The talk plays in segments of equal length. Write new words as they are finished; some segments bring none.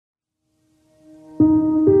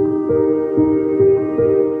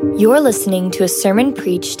You're listening to a sermon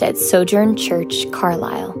preached at Sojourn Church,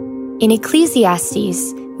 Carlisle. In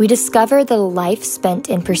Ecclesiastes, we discover that a life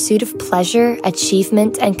spent in pursuit of pleasure,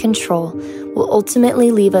 achievement, and control will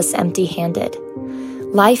ultimately leave us empty-handed.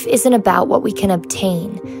 Life isn't about what we can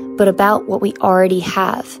obtain, but about what we already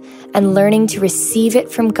have, and learning to receive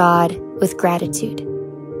it from God with gratitude.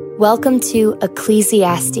 Welcome to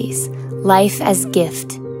Ecclesiastes, Life as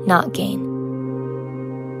Gift, Not Gain.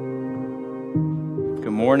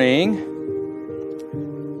 Good morning.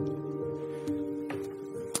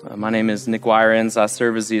 My name is Nick Weyrens. I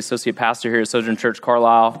serve as the associate pastor here at Sojourn Church,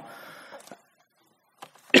 Carlisle.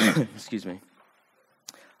 Excuse me.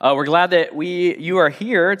 We're glad that you are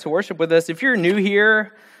here to worship with us. If you're new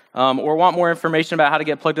here or want more information about how to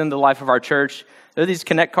get plugged into the life of our church, there are these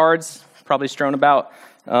Connect cards probably strewn about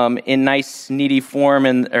in nice, neat form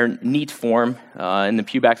in the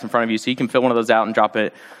pew backs in front of you. So you can fill one of those out and drop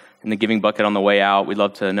it in the giving bucket on the way out. We'd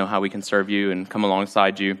love to know how we can serve you and come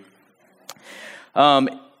alongside you.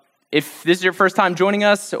 If this is your first time joining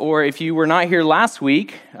us, or if you were not here last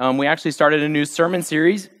week, we actually started a new sermon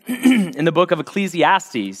series in the book of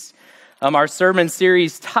Ecclesiastes. Our sermon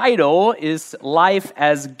series title is Life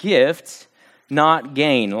as Gift, Not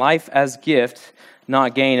Gain. Life as Gift,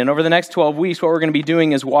 Not Gain. And over the next 12 weeks, what we're going to be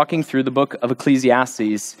doing is walking through the book of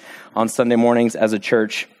Ecclesiastes on Sunday mornings as a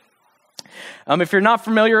church. If you're not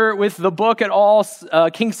familiar with the book at all,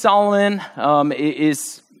 King Solomon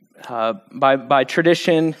is, by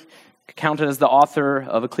tradition, counted as the author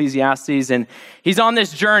of Ecclesiastes, and he's on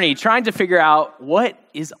this journey trying to figure out, what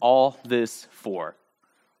is all this for?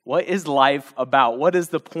 What is life about? What is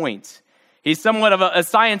the point? He's somewhat of a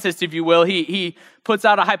scientist, if you will. He puts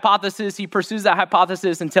out a hypothesis, he pursues that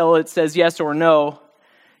hypothesis until it says yes or no.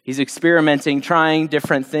 He's experimenting, trying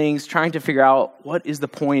different things, trying to figure out what is the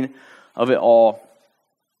point of it all.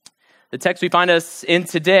 The text we find us in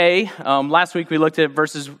today, last week we looked at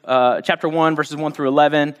chapter 1, verses 1 through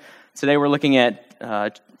 11. Today we're looking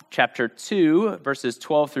at chapter 2, verses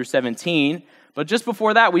 12 through 17. But just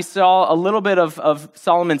before that, we saw a little bit of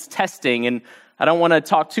Solomon's testing, and I don't want to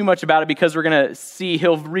talk too much about it because we're going to see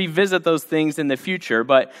he'll revisit those things in the future.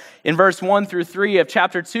 But in verse 1 through 3 of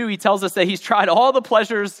chapter 2, he tells us that he's tried all the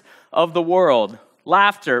pleasures of the world,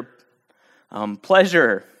 laughter,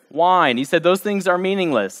 pleasure, wine. He said those things are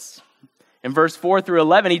meaningless. In verse 4 through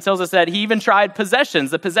 11, he tells us that he even tried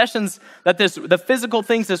possessions, the possessions that the physical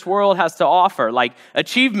things this world has to offer, like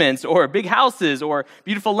achievements or big houses or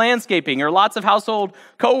beautiful landscaping or lots of household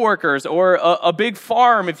co-workers or a big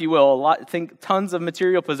farm, if you will. Think tons of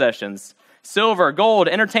material possessions, silver, gold,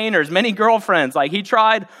 entertainers, many girlfriends. Like he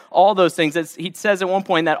tried all those things. He says at one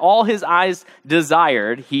point that all his eyes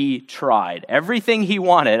desired, he tried. Everything he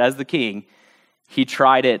wanted as the king, he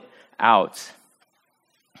tried it out.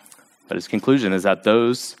 But his conclusion is that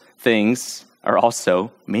those things are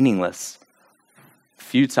also meaningless,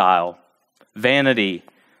 futile, vanity,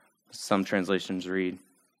 some translations read.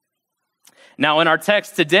 Now, in our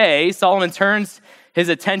text today, Solomon turns his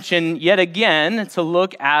attention yet again to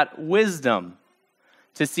look at wisdom,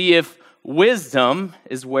 to see if wisdom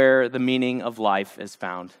is where the meaning of life is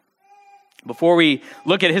found. Before we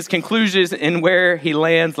look at his conclusions and where he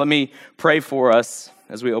lands, let me pray for us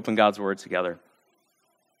as we open God's word together.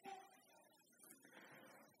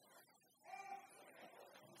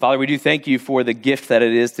 Father, we do thank you for the gift that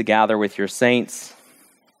it is to gather with your saints,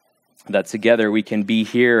 that together we can be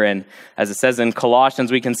here, and as it says in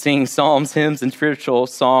Colossians, we can sing psalms, hymns, and spiritual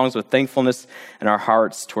songs with thankfulness in our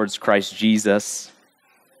hearts towards Christ Jesus.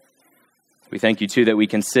 We thank you, too, that we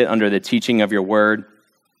can sit under the teaching of your word.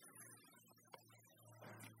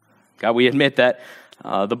 God, we admit that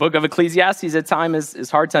the book of Ecclesiastes at times is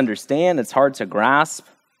hard to understand, it's hard to grasp.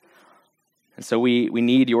 And so we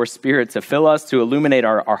need your Spirit to fill us, to illuminate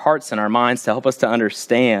our hearts and our minds, to help us to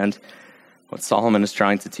understand what Solomon is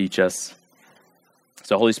trying to teach us.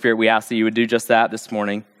 So Holy Spirit, we ask that you would do just that this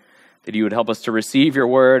morning, that you would help us to receive your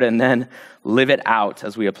word and then live it out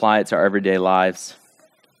as we apply it to our everyday lives.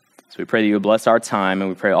 So we pray that you would bless our time, and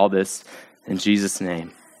we pray all this in Jesus'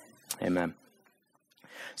 name. Amen.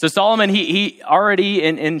 So Solomon, he already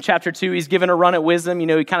in chapter 2, he's given a run at wisdom. You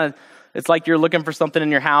know, it's like you're looking for something in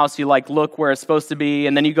your house. You look where it's supposed to be,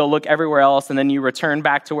 and then you go look everywhere else, and then you return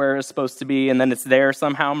back to where it's supposed to be, and then it's there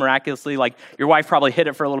somehow miraculously. Like your wife probably hid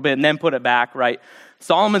it for a little bit and then put it back, right?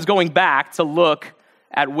 Solomon's going back to look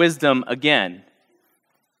at wisdom again.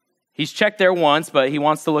 He's checked there once, but he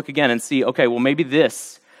wants to look again and see, okay, well, maybe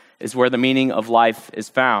this is where the meaning of life is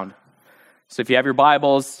found. So if you have your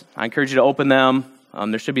Bibles, I encourage you to open them.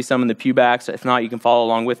 There should be some in the pew backs. If not, you can follow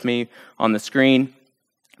along with me on the screen.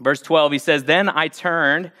 Verse 12, he says, "Then I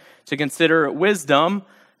turned to consider wisdom,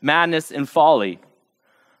 madness, and folly.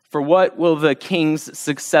 For what will the king's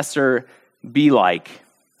successor be like?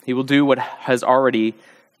 He will do what has already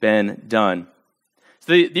been done.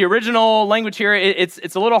 So the original language here,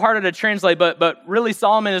 it's a little harder to translate, but really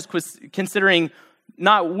Solomon is considering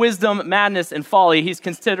not wisdom, madness, and folly. He's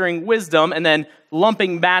considering wisdom and then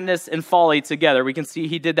lumping madness and folly together. We can see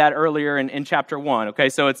he did that earlier in chapter 1. Okay,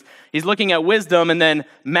 so he's looking at wisdom and then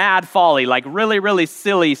mad folly, like really, really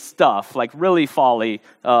silly stuff, like really folly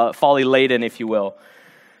laden, if you will.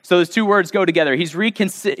 So those two words go together. He's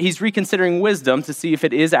reconsidering wisdom to see if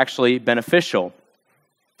it is actually beneficial.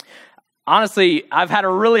 Honestly, I've had a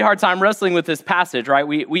really hard time wrestling with this passage, right?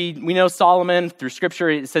 We know Solomon through Scripture.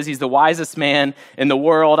 It says he's the wisest man in the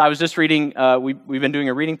world. I was just reading, we've been doing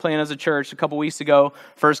a reading plan as a church a couple weeks ago,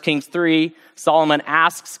 1 Kings 3. Solomon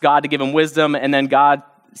asks God to give him wisdom, and then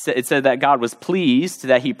it said that God was pleased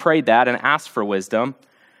that he prayed that and asked for wisdom.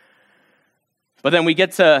 But then we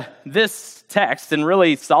get to this text, and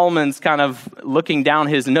really Solomon's kind of looking down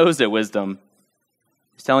his nose at wisdom.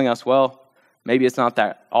 He's telling us, well, maybe it's not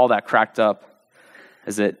all that cracked up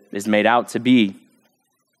as it is made out to be.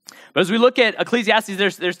 But as we look at Ecclesiastes,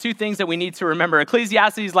 there's two things that we need to remember.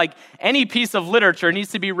 Ecclesiastes, like any piece of literature, needs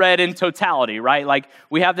to be read in totality, right? Like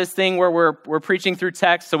we have this thing where we're preaching through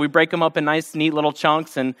text, so we break them up in nice, neat little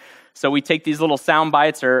chunks, and so we take these little sound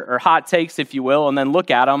bites or hot takes, if you will, and then look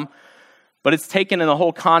at them. But it's taken in the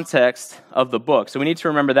whole context of the book. So we need to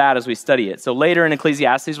remember that as we study it. So later in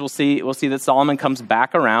Ecclesiastes, we'll see that Solomon comes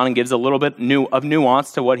back around and gives a little bit of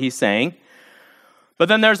nuance to what he's saying. But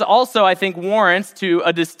then there's also, I think, warrants to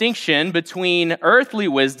a distinction between earthly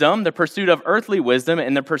wisdom, the pursuit of earthly wisdom,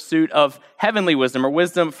 and the pursuit of heavenly wisdom or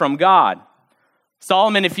wisdom from God.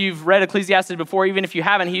 Solomon, if you've read Ecclesiastes before, even if you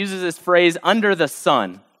haven't, he uses this phrase, under the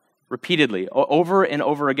sun, repeatedly, over and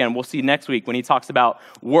over again. We'll see next week when he talks about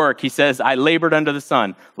work. He says, I labored under the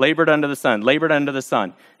sun, labored under the sun, labored under the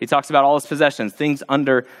sun. He talks about all his possessions, things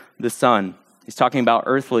under the sun. He's talking about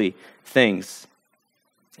earthly things.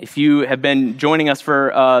 If you have been joining us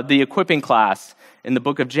for the equipping class in the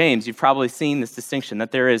book of James, you've probably seen this distinction,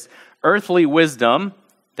 that there is earthly wisdom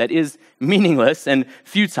that is meaningless and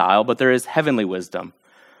futile, but there is heavenly wisdom.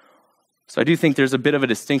 So I do think there's a bit of a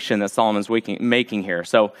distinction that Solomon's making here.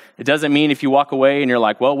 So it doesn't mean if you walk away and you're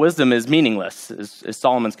like, well, wisdom is meaningless, is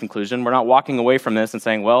Solomon's conclusion. We're not walking away from this and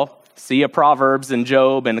saying, well, see a Proverbs and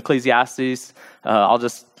Job and Ecclesiastes. I'll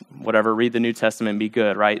just, read the New Testament and be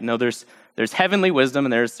good, right? No, there's heavenly wisdom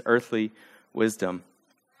and there's earthly wisdom.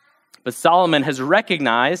 But Solomon has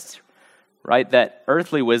recognized, right, that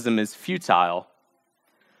earthly wisdom is futile.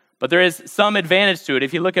 But there is some advantage to it.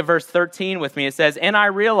 If you look at verse 13 with me, it says, and I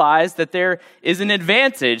realize that there is an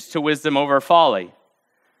advantage to wisdom over folly,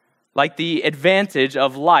 like the advantage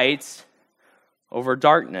of light over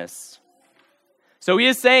darkness. So he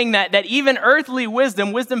is saying that even earthly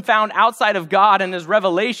wisdom found outside of God and his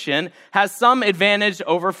revelation, has some advantage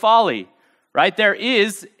over folly, right? There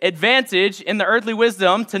is advantage in the earthly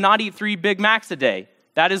wisdom to not eat 3 Big Macs a day.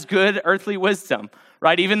 That is good earthly wisdom.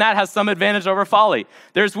 Right? Even that has some advantage over folly.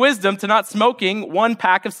 There's wisdom to not smoking 1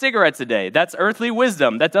 pack of cigarettes a day. That's earthly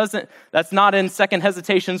wisdom. That's not in 2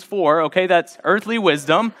 Hesitations 4, okay? That's earthly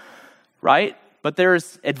wisdom, right? But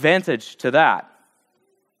there's advantage to that.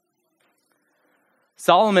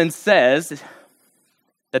 Solomon says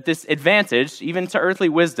that this advantage, even to earthly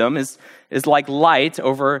wisdom, is like light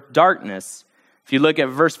over darkness. If you look at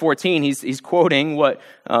verse 14, he's quoting what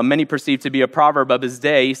many perceive to be a proverb of his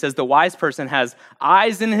day. He says, the wise person has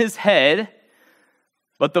eyes in his head,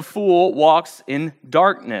 but the fool walks in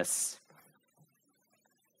darkness.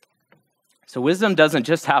 So wisdom doesn't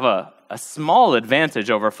just have a small advantage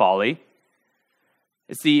over folly.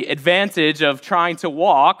 It's the advantage of trying to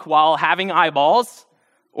walk while having eyeballs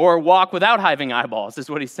or walk without having eyeballs, is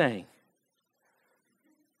what he's saying.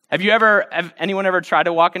 Have anyone ever tried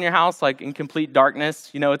to walk in your house like in complete darkness?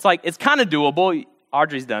 You know, it's kind of doable.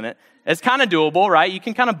 Audrey's done it. It's kind of doable, right? You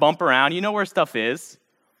can kind of bump around. You know where stuff is.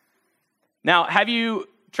 Now, have you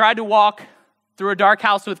tried to walk through a dark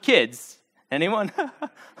house with kids? Anyone?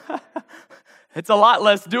 It's a lot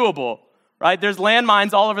less doable, right? There's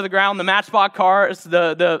landmines all over the ground, the Matchbox cars,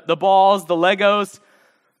 the balls, the Legos.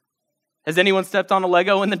 Has anyone stepped on a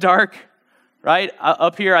Lego in the dark? Right?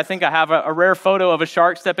 Up here, I think I have a rare photo of a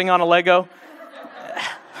shark stepping on a Lego.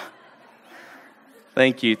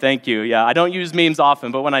 Thank you. Yeah, I don't use memes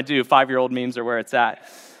often, but when I do, 5-year-old memes are where it's at.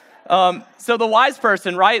 So the wise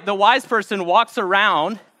person, right? The wise person walks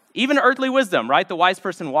around, even earthly wisdom, right? The wise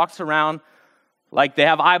person walks around like they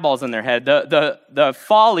have eyeballs in their head.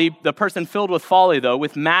 The person filled with folly, though,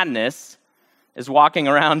 with madness, is walking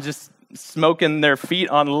around just smoking their feet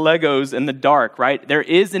on Legos in the dark, right? There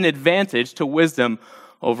is an advantage to wisdom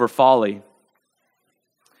over folly.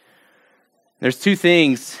 There's two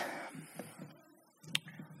things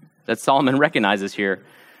that Solomon recognizes here,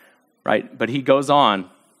 right? But he goes on.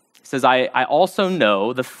 He says, I also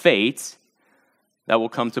know the fate that will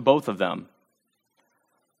come to both of them.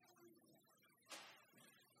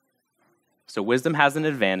 So wisdom has an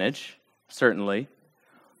advantage, certainly.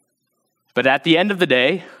 But at the end of the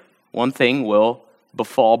day, one thing will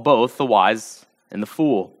befall both the wise and the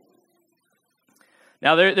fool.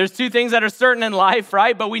 Now, there's two things that are certain in life,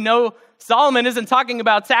 right? But we know Solomon isn't talking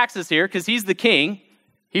about taxes here because he's the king.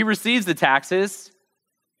 He receives the taxes.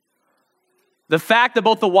 The fact that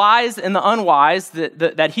both the wise and the unwise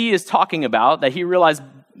that he is talking about, that he realized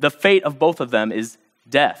the fate of both of them is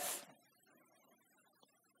death.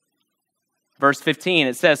 Verse 15,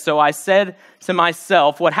 it says, "So I said to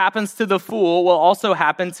myself, what happens to the fool will also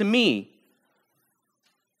happen to me.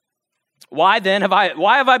 Why then have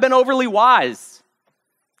I been overly wise?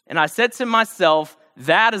 And I said to myself,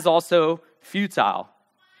 that is also futile.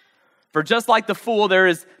 For just like the fool, there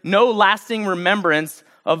is no lasting remembrance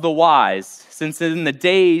of the wise, since in the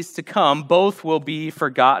days to come, both will be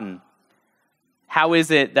forgotten. How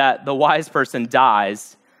is it that the wise person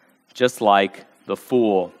dies just like the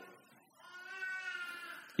fool?"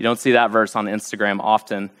 You don't see that verse on Instagram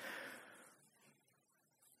often.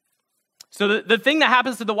 So the thing that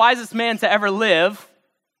happens to the wisest man to ever live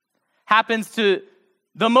happens to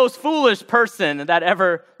the most foolish person that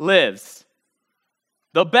ever lives.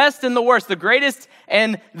 The best and the worst, the greatest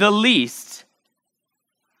and the least,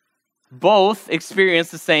 both experience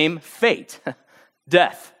the same fate,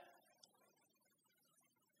 death.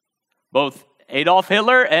 Both Adolf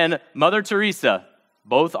Hitler and Mother Teresa,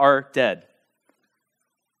 both are dead.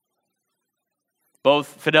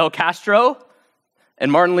 Both Fidel Castro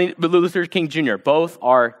and Martin Luther King Jr., both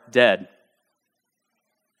are dead.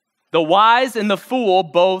 The wise and the fool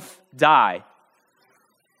both die.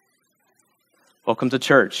 Welcome to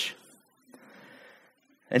church.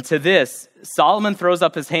 And to this, Solomon throws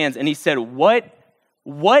up his hands and he said, what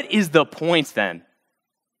is the point then?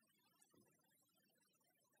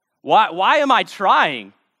 Why am I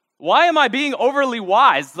trying? Why am I being overly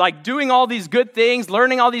wise? Like doing all these good things,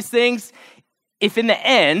 learning all these things, if in the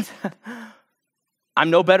end, I'm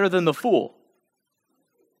no better than the fool.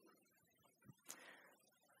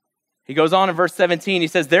 He goes on in verse 17, he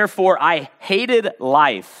says, "Therefore I hated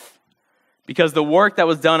life, because the work that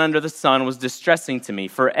was done under the sun was distressing to me.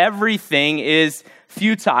 For everything is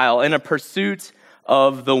futile in a pursuit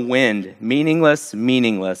of the wind." Meaningless.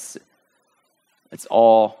 It's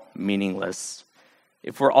all meaningless.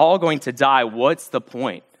 If we're all going to die, what's the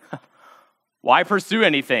point? Why pursue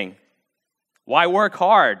anything? Why work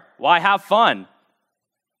hard? Why have fun?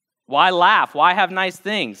 Why laugh? Why have nice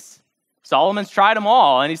things? Solomon's tried them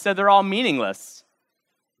all, and he said they're all meaningless.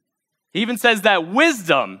 He even says that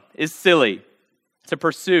wisdom is silly to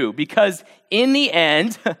pursue, because in the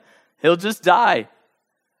end, he'll just die,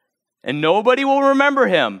 and nobody will remember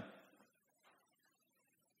him.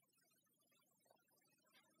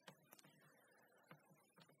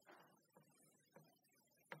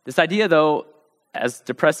 This idea, though, as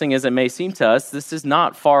depressing as it may seem to us, this is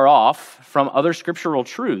not far off from other scriptural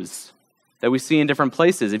truths that we see in different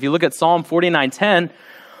places. If you look at Psalm 49:10,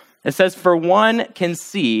 it says, "For one can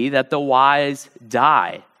see that the wise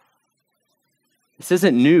die." This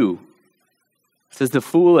isn't new. It says the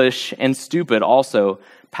foolish and stupid also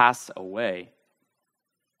pass away.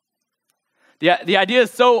 The idea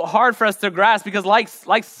is so hard for us to grasp because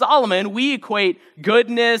like Solomon, we equate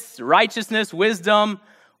goodness, righteousness, wisdom.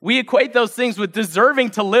 We equate those things with deserving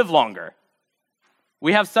to live longer.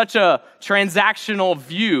 We have such a transactional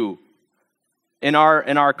view in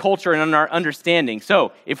our culture and in our understanding.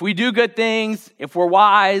 So if we do good things, if we're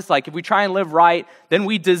wise, like if we try and live right, then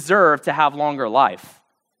we deserve to have longer life.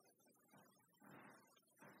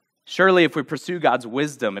 Surely if we pursue God's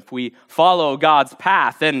wisdom, if we follow God's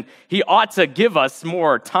path, then he ought to give us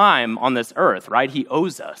more time on this earth, right? He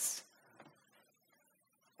owes us.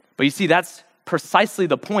 But you see, that's precisely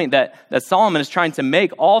the point that Solomon is trying to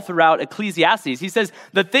make all throughout Ecclesiastes. He says,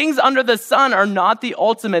 the things under the sun are not the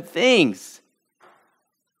ultimate things.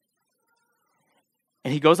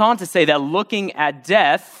 And he goes on to say that looking at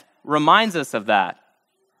death reminds us of that.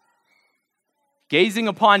 Gazing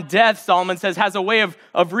upon death, Solomon says, has a way of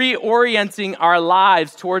reorienting our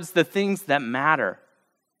lives towards the things that matter.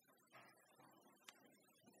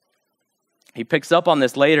 He picks up on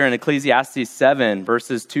this later in Ecclesiastes 7,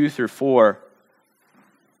 verses 2 through 4.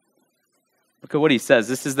 Look at what he says.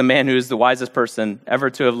 This is the man who is the wisest person ever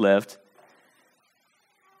to have lived.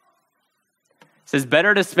 says,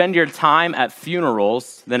 better to spend your time at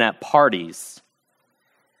funerals than at parties.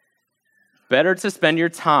 Better to spend your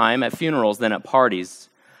time at funerals than at parties.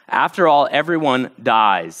 After all, everyone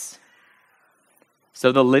dies.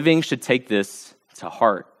 So the living should take this to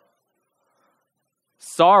heart.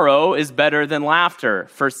 Sorrow is better than laughter,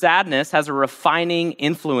 for sadness has a refining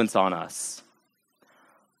influence on us.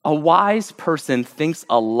 A wise person thinks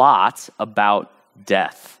a lot about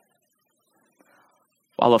death,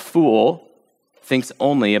 while a fool thinks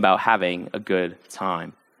only about having a good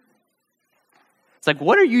time. It's like,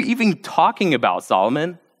 what are you even talking about,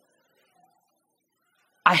 Solomon?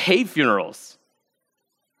 I hate funerals.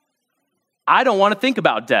 I don't want to think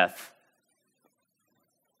about death.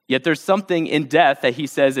 Yet there's something in death that he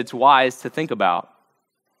says it's wise to think about.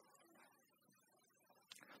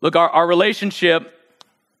 Look, our relationship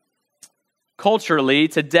culturally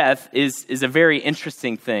to death is a very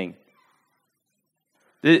interesting thing.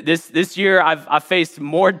 This year, I've faced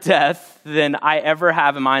more death than I ever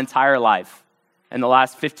have in my entire life in the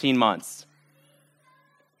last 15 months.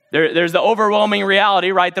 There's the overwhelming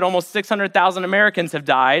reality, right, that almost 600,000 Americans have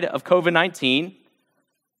died of COVID-19.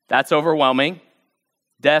 That's overwhelming.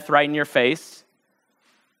 Death right in your face.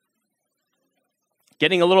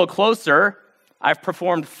 Getting a little closer, I've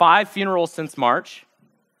performed 5 funerals since March.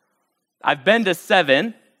 I've been to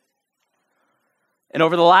 7. And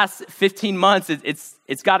over the last 15 months,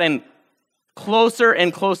 it's gotten closer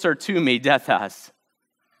and closer to me, death has.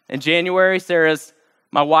 In January,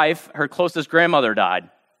 my wife, her closest grandmother died.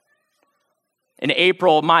 In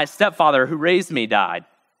April, my stepfather, who raised me, died.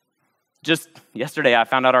 Just yesterday, I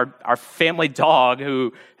found out our family dog,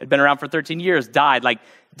 who had been around for 13 years, died. Like,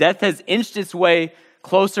 death has inched its way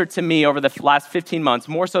closer to me over the last 15 months,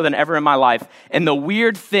 more so than ever in my life. And the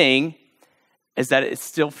weird thing is that it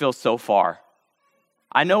still feels so far.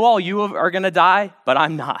 I know all you are going to die, but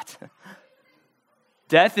I'm not.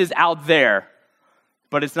 Death is out there,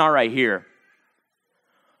 but it's not right here.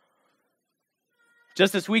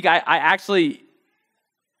 Just this week, I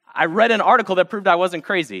read an article that proved I wasn't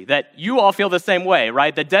crazy, that you all feel the same way,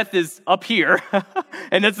 right? That death is up here,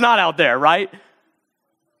 and it's not out there, right?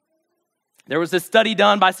 There was a study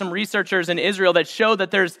done by some researchers in Israel that showed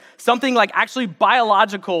that there's something like actually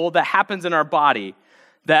biological that happens in our body,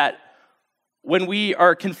 that when we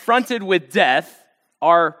are confronted with death,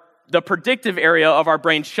 the predictive area of our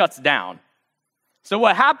brain shuts down. So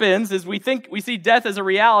what happens is we see death as a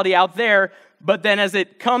reality out there, but then as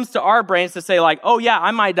it comes to our brains to say like, oh yeah,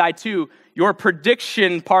 I might die too, your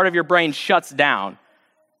prediction part of your brain shuts down.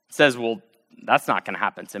 It says, well, that's not going to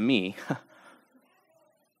happen to me.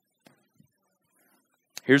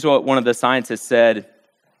 Here's what one of the scientists said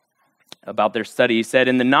about their study. He said,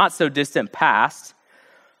 in the not-so-distant past,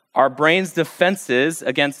 our brain's defenses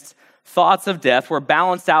against thoughts of death were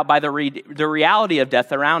balanced out by the reality of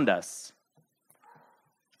death around us.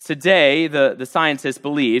 Today, the scientist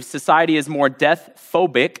believes society is more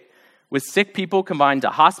death-phobic, with sick people combined to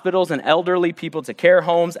hospitals and elderly people to care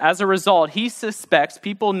homes. As a result, he suspects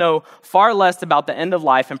people know far less about the end of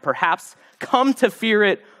life and perhaps come to fear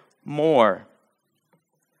it more.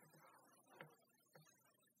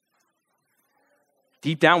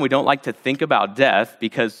 Deep down, we don't like to think about death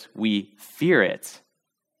because we fear it.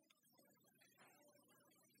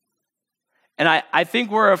 And I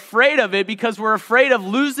think we're afraid of it because we're afraid of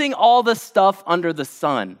losing all the stuff under the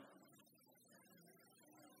sun.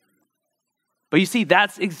 But you see,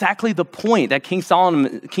 that's exactly the point that King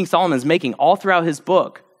Solomon is making all throughout his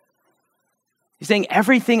book. He's saying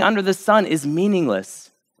everything under the sun is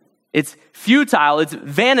meaningless. It's futile. It's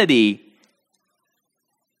vanity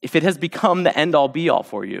if it has become the end-all be-all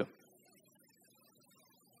for you.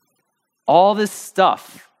 All this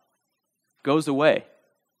stuff goes away.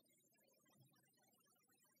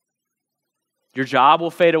 Your job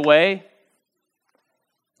will fade away.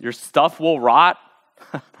 Your stuff will rot.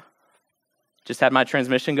 Just had my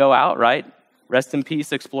transmission go out, right? Rest in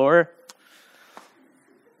peace, Explorer.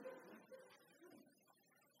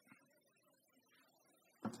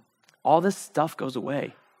 All this stuff goes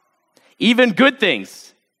away. Even good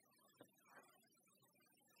things.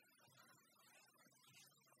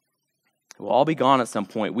 It will all be gone at some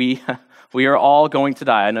point. We are all going to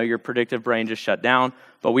die. I know your predictive brain just shut down,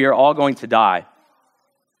 but we are all going to die.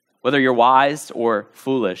 Whether you're wise or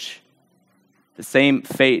foolish, the same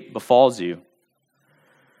fate befalls you.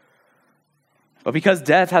 But because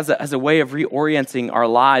death has a way of reorienting our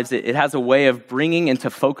lives, it has a way of bringing into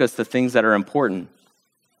focus the things that are important.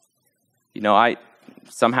 You know, I've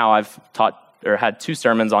taught or had 2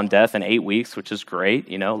 sermons on death in 8 weeks, which is great.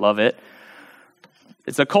 You know, love it.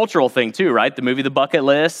 It's a cultural thing too, right? The movie The Bucket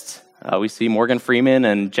List. We see Morgan Freeman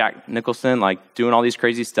and Jack Nicholson like doing all these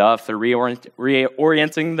crazy stuff. They're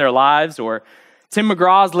reorienting their lives. Or Tim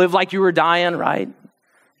McGraw's Live Like You Were Dying, right?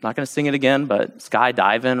 I'm not going to sing it again, but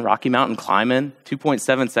skydiving, Rocky Mountain climbing,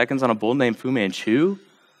 2.7 seconds on a bull named Fu Manchu.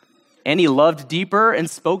 And he loved deeper and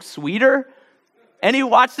spoke sweeter. And he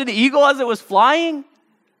watched an eagle as it was flying.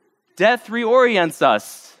 Death reorients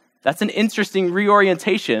us. That's an interesting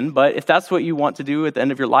reorientation, but if that's what you want to do at the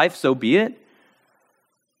end of your life, so be it.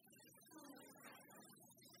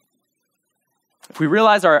 If we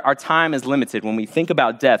realize our time is limited, when we think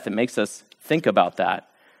about death, it makes us think about that.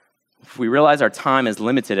 If we realize our time is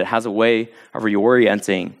limited, it has a way of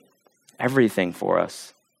reorienting everything for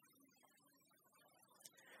us.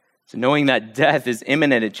 So knowing that death is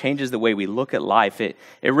imminent, it changes the way we look at life. It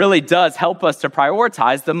really does help us to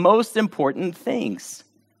prioritize the most important things.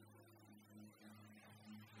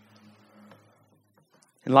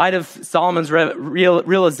 In light of Solomon's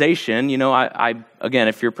realization, I again,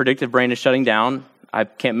 if your predictive brain is shutting down, I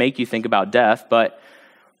can't make you think about death, but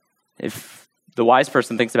if the wise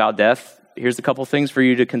person thinks about death, here's a couple things for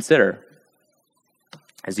you to consider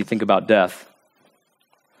as you think about death.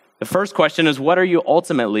 The first question is, what are you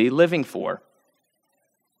ultimately living for?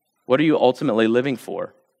 What are you ultimately living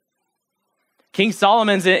for? King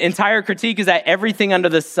Solomon's entire critique is that everything under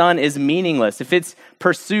the sun is meaningless if it's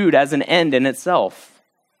pursued as an end in itself.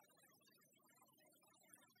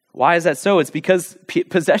 Why is that so? It's because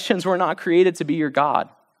possessions were not created to be your God.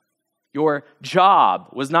 Your job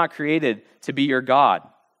was not created to be your God.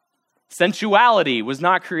 Sensuality was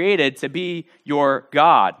not created to be your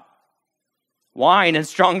God. Wine and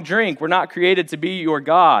strong drink were not created to be your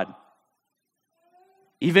God.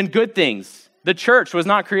 Even good things. The church was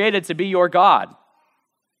not created to be your God.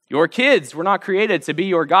 Your kids were not created to be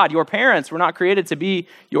your God. Your parents were not created to be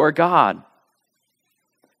your God.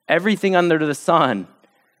 Everything under the sun,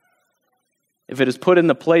 if it is put in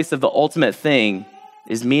the place of the ultimate thing,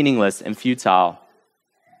 is meaningless and futile.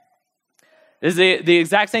 This is the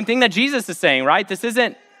exact same thing that Jesus is saying, right? This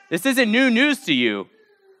isn't new news to you.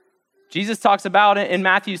 Jesus talks about it in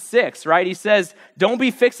Matthew 6, right? He says, don't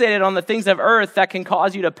be fixated on the things of earth that can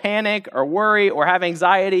cause you to panic or worry or have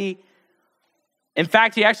anxiety. In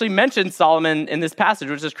fact, he actually mentions Solomon in this passage,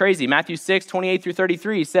 which is crazy. Matthew 6, 28 through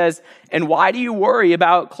 33, he says, and why do you worry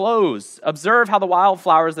about clothes? Observe how the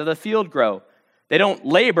wildflowers of the field grow. They don't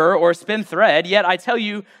labor or spin thread, yet I tell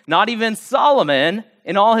you, not even Solomon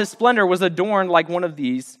in all his splendor was adorned like one of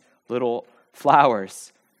these little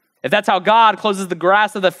flowers. If that's how God clothes the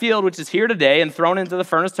grass of the field, which is here today and thrown into the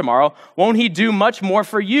furnace tomorrow, won't he do much more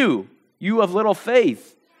for you, you of little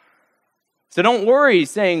faith? So don't worry,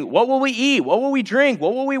 saying, what will we eat? What will we drink?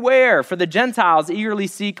 What will we wear? For the Gentiles eagerly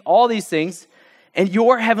seek all these things, and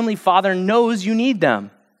your heavenly Father knows you need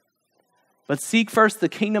them. But seek first the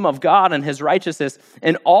kingdom of God and his righteousness,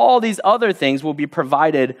 and all these other things will be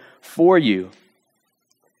provided for you.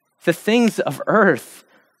 The things of earth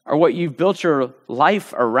are what you've built your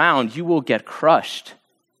life around. You will get crushed.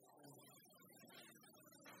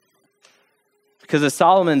 Because as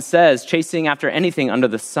Solomon says, chasing after anything under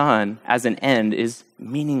the sun as an end is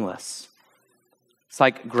meaningless. It's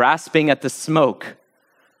like grasping at the smoke,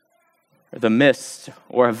 or the mist,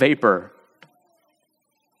 or a vapor.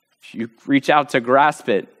 If you reach out to grasp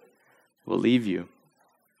it, it will leave you.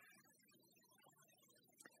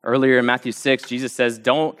 Earlier in Matthew 6, Jesus says,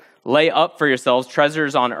 don't lay up for yourselves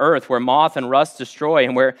treasures on earth where moth and rust destroy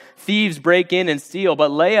and where thieves break in and steal,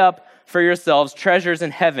 but lay up for yourselves treasures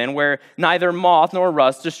in heaven where neither moth nor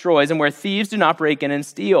rust destroys and where thieves do not break in and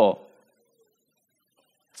steal.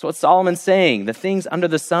 That's what Solomon's saying. The things under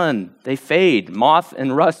the sun, they fade. Moth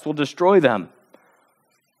and rust will destroy them.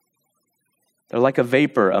 They're like a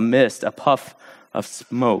vapor, a mist, a puff of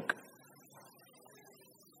smoke.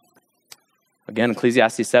 Again,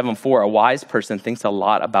 Ecclesiastes 7:4, a wise person thinks a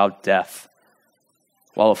lot about death,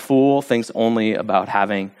 while a fool thinks only about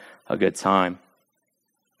having a good time.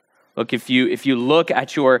 Look, if you look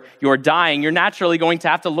at your dying, you're naturally going to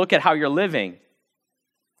have to look at how you're living.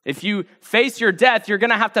 If you face your death, you're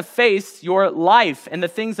going to have to face your life and the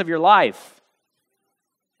things of your life.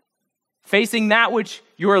 Facing that which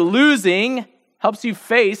you're losing helps you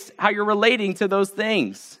face how you're relating to those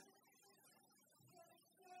things.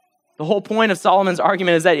 The whole point of Solomon's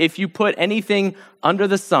argument is that if you put anything under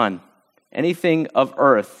the sun, anything of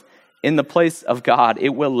earth, in the place of God, it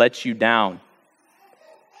will let you down.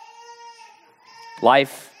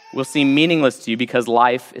 Life will seem meaningless to you because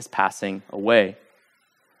life is passing away.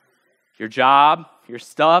 Your job, your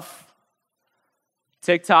stuff,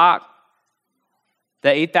 TikTok, the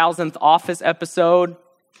 8,000th Office episode,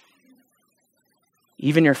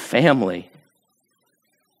 even your family.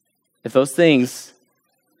 if those things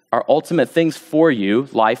are ultimate things for you,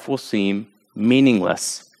 life will seem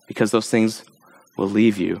meaningless because those things will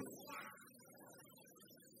leave you.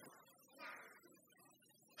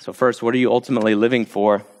 So first, what are you ultimately living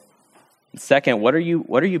for? And second, what are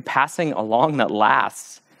you passing along that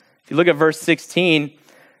lasts? If you look at verse 16,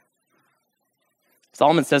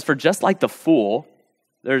 Solomon says, "For just like the fool,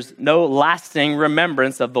 there's no lasting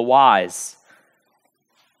remembrance of the wise.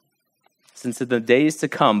 Since in the days to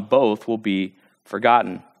come, both will be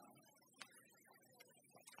forgotten."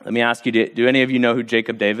 Let me ask you, do any of you know who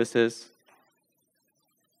Jacob Davis is?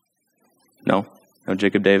 No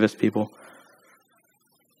Jacob Davis, people?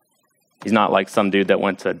 He's not like some dude that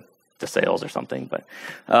went to sales or something, but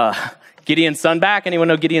Gideon Sunback, anyone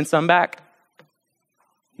know Gideon Sunback?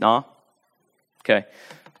 No? Okay.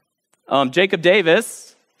 Jacob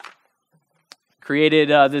Davis created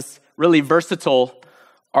this really versatile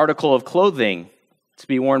article of clothing to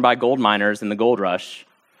be worn by gold miners in the gold rush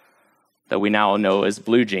that we now know as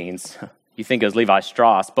blue jeans. You think it was Levi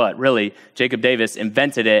Strauss, but really Jacob Davis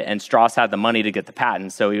invented it and Strauss had the money to get the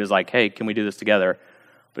patent. So he was like, hey, can we do this together?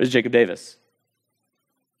 But it's Jacob Davis.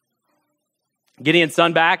 Gideon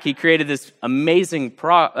Sunback, he created this amazing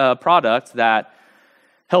product that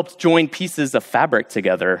helped join pieces of fabric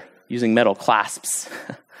together using metal clasps.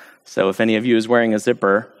 So if any of you is wearing a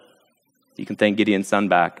zipper, you can thank Gideon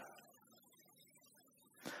Sunback.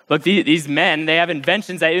 Look, these men, they have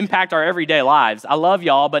inventions that impact our everyday lives. I love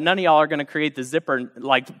y'all, but none of y'all are going to create the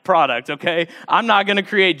zipper-like product, okay? I'm not going to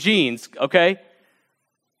create jeans, okay?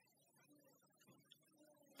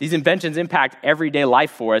 These inventions impact everyday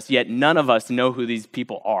life for us, yet none of us know who these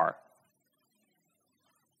people are.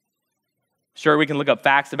 Sure, we can look up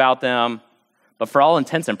facts about them, but for all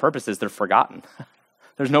intents and purposes, they're forgotten.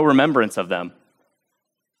 There's no remembrance of them.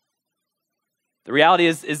 The reality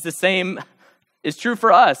is the same is true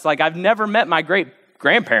for us. Like, I've never met my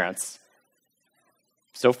great-grandparents.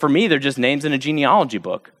 So for me, they're just names in a genealogy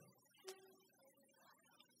book.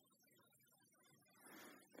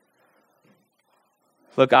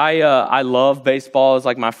 Look, I love baseball. It's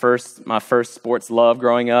like my first sports love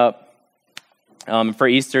growing up. For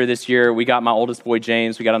Easter this year, we got my oldest boy,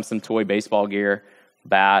 James, we got him some toy baseball gear,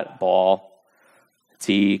 bat, ball,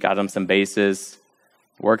 tee, got him some bases,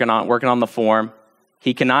 working on the form.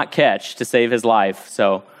 He cannot catch to save his life,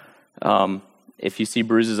 so if you see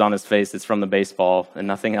bruises on his face, it's from the baseball and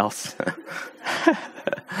nothing else.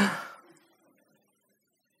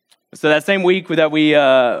 So that same week that we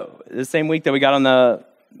got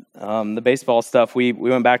on the baseball stuff, we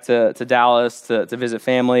went back to Dallas to visit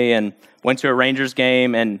family and went to a Rangers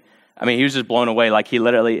game, and I mean, he was just blown away. Like, he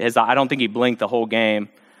literally, I don't think he blinked the whole game.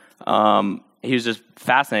 He was just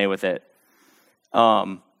fascinated with it.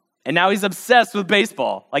 And now he's obsessed with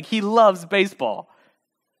baseball. Like, he loves baseball.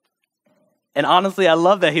 And honestly, I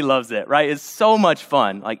love that he loves it, right? It's so much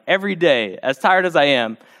fun. Like, every day, as tired as I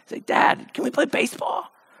am, he's like, Dad, can we play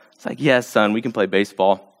baseball? It's like, yes, son, we can play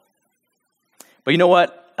baseball. But you know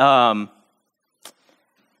what?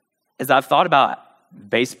 As I've thought about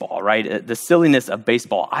baseball, right? The silliness of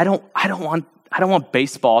baseball. I don't want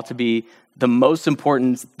baseball to be the most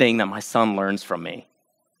important thing that my son learns from me.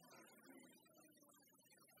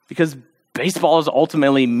 Because baseball is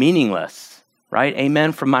ultimately meaningless, right?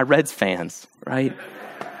 Amen from my Reds fans, right?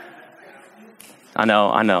 I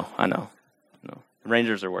know. No. The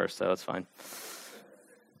Rangers are worse, so it's fine.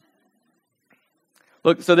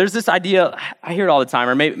 Look, so there's this idea, I hear it all the time,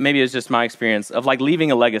 or maybe it's just my experience, of like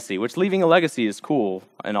leaving a legacy, which leaving a legacy is cool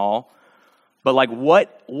and all. But like,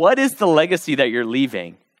 what is the legacy that you're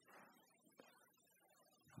leaving?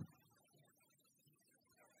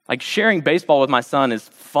 Like, sharing baseball with my son is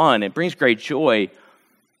fun. It brings great joy.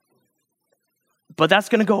 But that's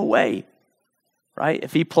going to go away, right?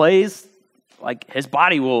 If he plays, like, his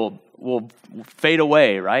body will fade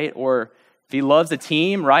away, right? Or if he loves a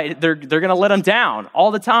team, right, they're going to let him down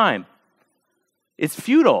all the time. It's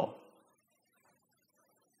futile.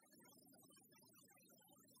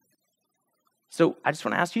 So I just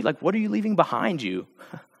want to ask you, like, what are you leaving behind you?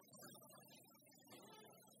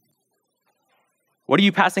 What are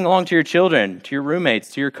you passing along to your children, to your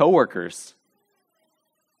roommates, to your coworkers?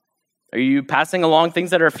 Are you passing along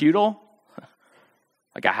things that are futile?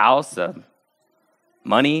 Like a house,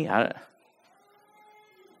 money,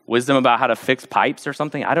 wisdom about how to fix pipes or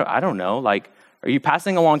something? I don't know. Like, are you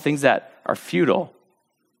passing along things that are futile?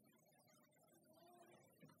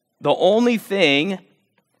 The only thing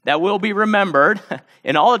that will be remembered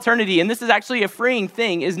in all eternity, and this is actually a freeing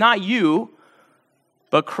thing, is not you,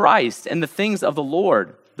 but Christ and the things of the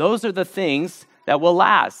Lord. Those are the things that will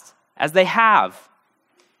last, as they have.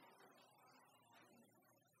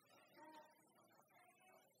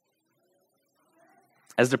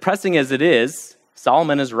 As depressing as it is,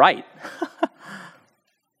 Solomon is right.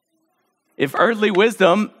 If earthly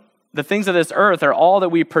wisdom, the things of this earth, are all that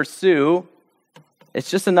we pursue, it's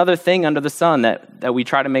just another thing under the sun that we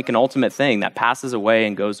try to make an ultimate thing that passes away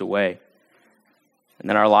and goes away. And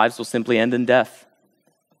then our lives will simply end in death.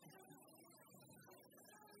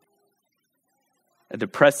 A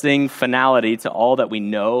depressing finality to all that we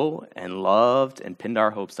know and loved and pinned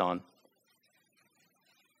our hopes on.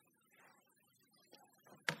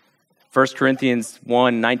 1 Corinthians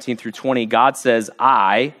 1:19-20, God says,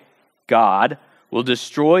 I, God, will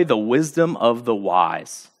destroy the wisdom of the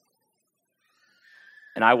wise,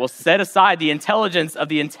 and I will set aside the intelligence of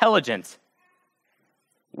the intelligent.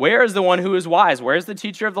 Where is the one who is wise? Where's the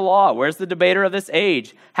teacher of the law? Where's the debater of this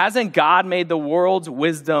age? Hasn't God made the world's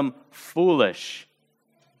wisdom foolish?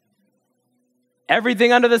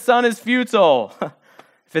 Everything under the sun is futile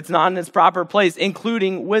if it's not in its proper place,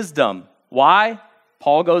 including wisdom. Why?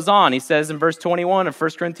 Paul goes on. He says in verse 21 of 1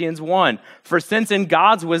 Corinthians 1, for since in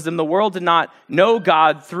God's wisdom the world did not know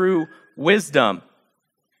God through wisdom,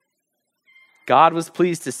 God was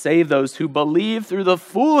pleased to save those who believe through the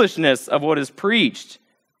foolishness of what is preached.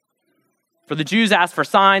 For the Jews ask for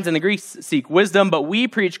signs and the Greeks seek wisdom, but we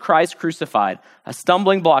preach Christ crucified, a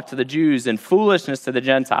stumbling block to the Jews and foolishness to the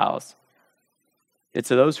Gentiles. Yet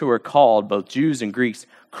to those who are called, both Jews and Greeks,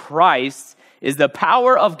 Christ is the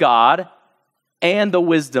power of God and the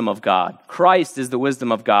wisdom of God. Christ is the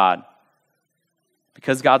wisdom of God.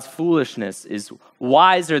 Because God's foolishness is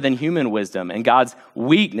wiser than human wisdom, and God's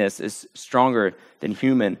weakness is stronger than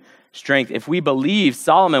human strength. If we believe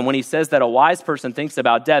Solomon when he says that a wise person thinks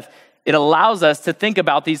about death, it allows us to think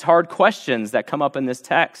about these hard questions that come up in this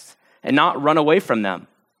text and not run away from them.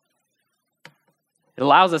 It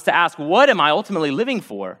allows us to ask, what am I ultimately living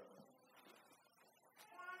for?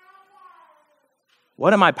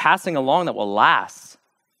 What am I passing along that will last?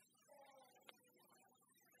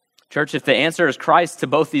 Church, if the answer is Christ to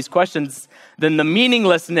both these questions, then the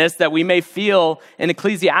meaninglessness that we may feel in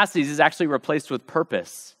Ecclesiastes is actually replaced with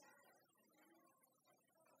purpose.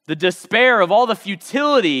 The despair of all the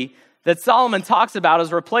futility that Solomon talks about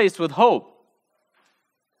is replaced with hope.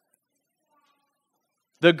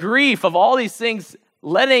 The grief of all these things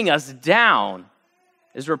letting us down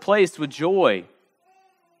is replaced with joy.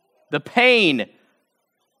 The pain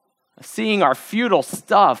of seeing our futile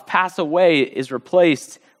stuff pass away is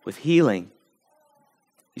replaced with healing.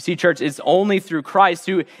 You see, church, it's only through Christ,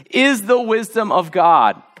 who is the wisdom of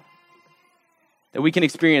God, that we can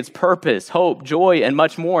experience purpose, hope, joy, and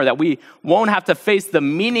much more, that we won't have to face the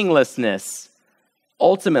meaninglessness,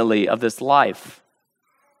 ultimately, of this life.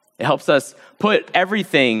 It helps us put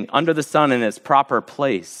everything under the sun in its proper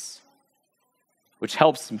place, which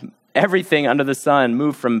helps everything under the sun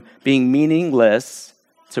move from being meaningless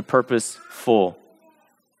to purposeful.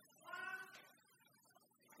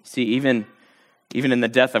 See, even in the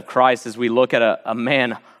death of Christ, as we look at a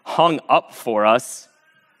man hung up for us,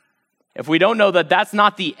 if we don't know that that's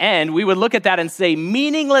not the end, we would look at that and say,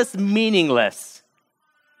 meaningless, meaningless.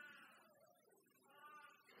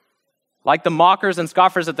 Like the mockers and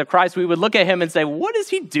scoffers at the Christ, we would look at him and say, what is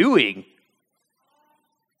he doing?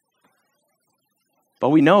 But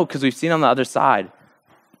we know, because we've seen on the other side,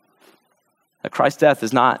 that Christ's death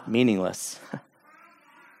is not meaningless.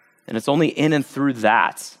 And it's only in and through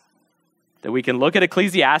that we can look at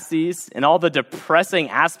Ecclesiastes and all the depressing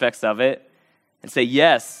aspects of it and say,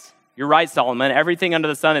 yes, you're right, Solomon. Everything under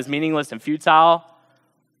the sun is meaningless and futile.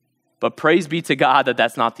 But praise be to God that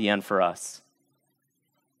that's not the end for us.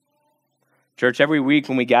 Church, every week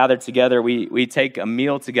when we gather together, we take a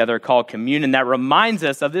meal together called communion that reminds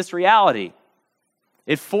us of this reality.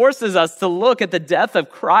 It forces us to look at the death of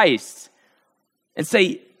Christ and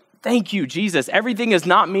say, thank you, Jesus. Everything is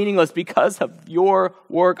not meaningless because of your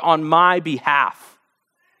work on my behalf.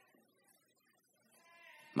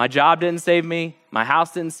 My job didn't save me. My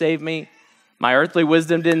house didn't save me. My earthly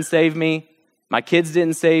wisdom didn't save me. My kids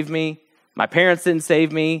didn't save me. My parents didn't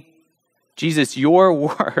save me. Jesus, your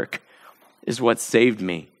work is what saved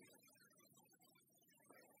me.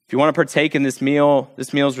 If you want to partake in this meal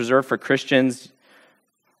is reserved for Christians.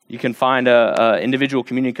 You can find a individual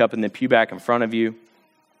communion cup in the pew back in front of you.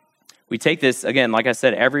 We take this, again, like I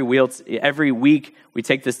said, every week we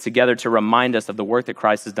take this together to remind us of the work that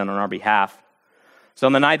Christ has done on our behalf. So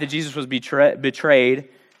on the night that Jesus was betrayed,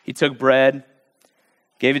 he took bread,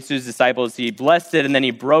 gave it to his disciples, he blessed it, and then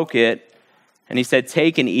he broke it, and he said,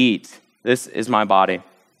 take and eat. This is my body.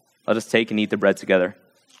 Let us take and eat the bread together.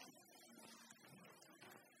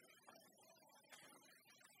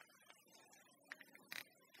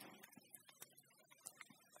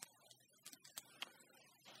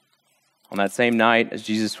 On that same night, as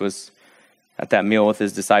Jesus was at that meal with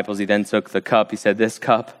his disciples, he then took the cup. He said, "This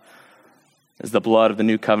cup is the blood of the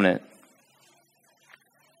new covenant.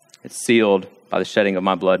 It's sealed by the shedding of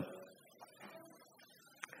my blood.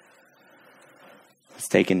 Let's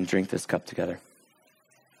take and drink this cup together."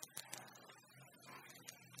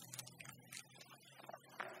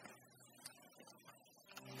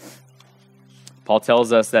 Paul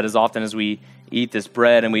tells us that as often as we eat this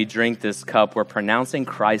bread and we drink this cup, we're pronouncing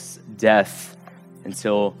Christ's death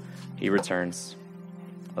until he returns.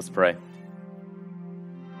 Let's pray.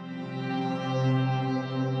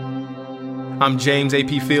 I'm James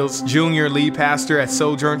A.P. Fields, Jr., lead pastor at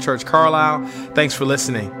Sojourn Church Carlisle. Thanks for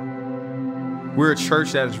listening. We're a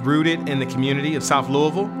church that is rooted in the community of South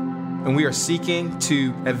Louisville, and we are seeking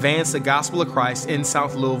to advance the gospel of Christ in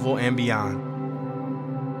South Louisville and beyond.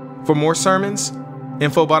 For more sermons,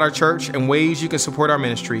 info about our church, and ways you can support our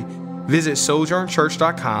ministry, visit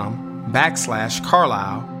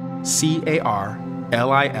sojournchurch.com/Carlisle,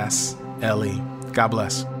 CARLISLE. God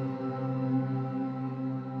bless.